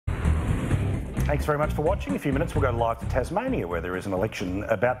Thanks very much for watching. In a few minutes we'll go live to Tasmania, where there is an election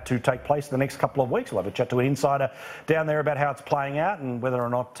about to take place in the next couple of weeks. We'll have a chat to an insider down there about how it's playing out and whether or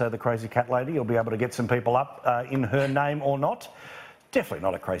not the crazy cat lady will be able to get some people up in her name or not. Definitely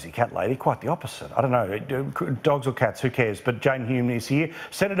not a crazy cat lady, quite the opposite. I don't know, dogs or cats, who cares? But Jane Hume is here,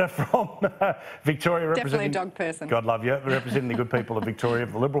 Senator from Victoria. Definitely a dog person. God love you, representing the good people of Victoria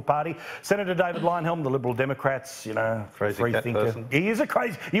of the Liberal Party. Senator David Leyonhjelm, the Liberal Democrats, you know, crazy free cat thinker. person. He is a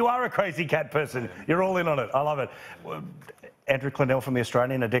crazy, you are a crazy cat person. You're all in on it, I love it. Andrew Clennell from The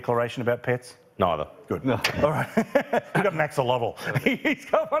Australian, a declaration about pets? Neither. Good. No. All right. We've got an axolotl. He's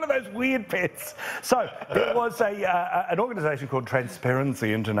got one of those weird pets. So there was an organisation called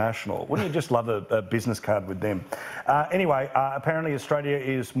Transparency International. Wouldn't you just love a business card with them? Anyway, apparently Australia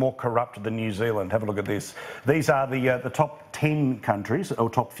is more corrupt than New Zealand. Have a look at this. These are the top 10 countries, or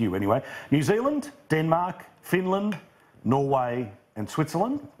top few anyway. New Zealand, Denmark, Finland, Norway and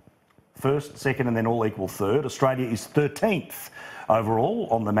Switzerland. First, second and then all equal third. Australia is 13th overall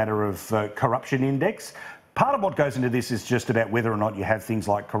on the matter of corruption index. Part of what goes into this is just about whether or not you have things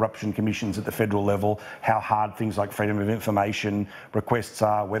like corruption commissions at the federal level, how hard things like freedom of information requests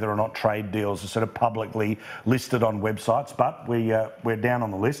are, whether or not trade deals are sort of publicly listed on websites. But we're down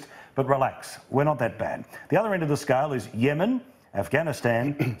on the list. But relax, we're not that bad. The other end of the scale is Yemen,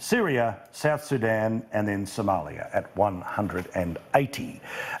 Afghanistan, Syria, South Sudan and then Somalia at 180.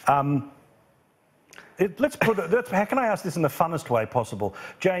 How can I ask this in the funnest way possible?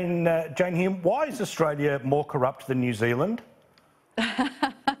 Jane Hume, why is Australia more corrupt than New Zealand?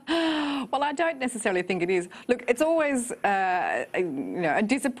 Well, I don't necessarily think it is. Look, it's always a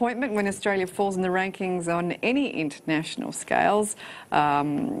disappointment when Australia falls in the rankings on any international scales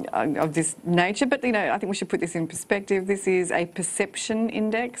of this nature. But, I think we should put this in perspective. This is a perception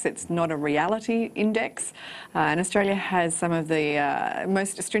index. It's not a reality index. And Australia has some of the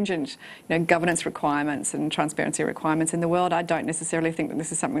most stringent governance requirements and transparency requirements in the world. I don't necessarily think that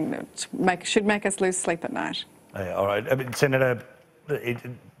this is something that should make us lose sleep at night. All right. I mean, Senator,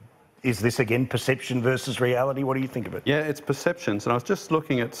 is this again perception versus reality? What do you think of it? Yeah, it's perceptions. And I was just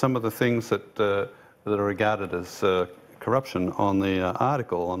looking at some of the things that are regarded as corruption on the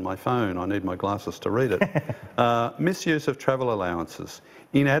article on my phone. I need my glasses to read it. Misuse of travel allowances,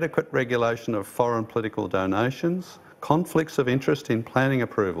 inadequate regulation of foreign political donations, conflicts of interest in planning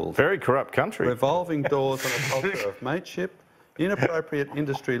approvals. Very corrupt country. Revolving doors on a culture of mateship, inappropriate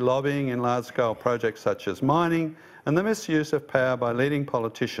industry lobbying in large-scale projects such as mining, and the misuse of power by leading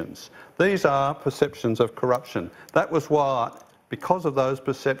politicians. These are perceptions of corruption. That was why, because of those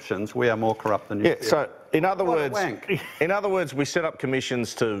perceptions, we are more corrupt than New Zealand. So in other words, we set up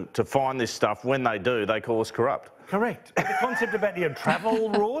commissions to find this stuff. When they do, they call us corrupt. Correct. The concept about travel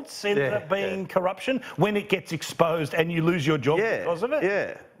routes ended up being corruption when it gets exposed and you lose your job because of it.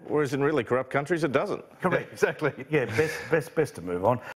 Yeah. Whereas in really corrupt countries, it doesn't. Correct. Exactly. Yeah. Best to move on.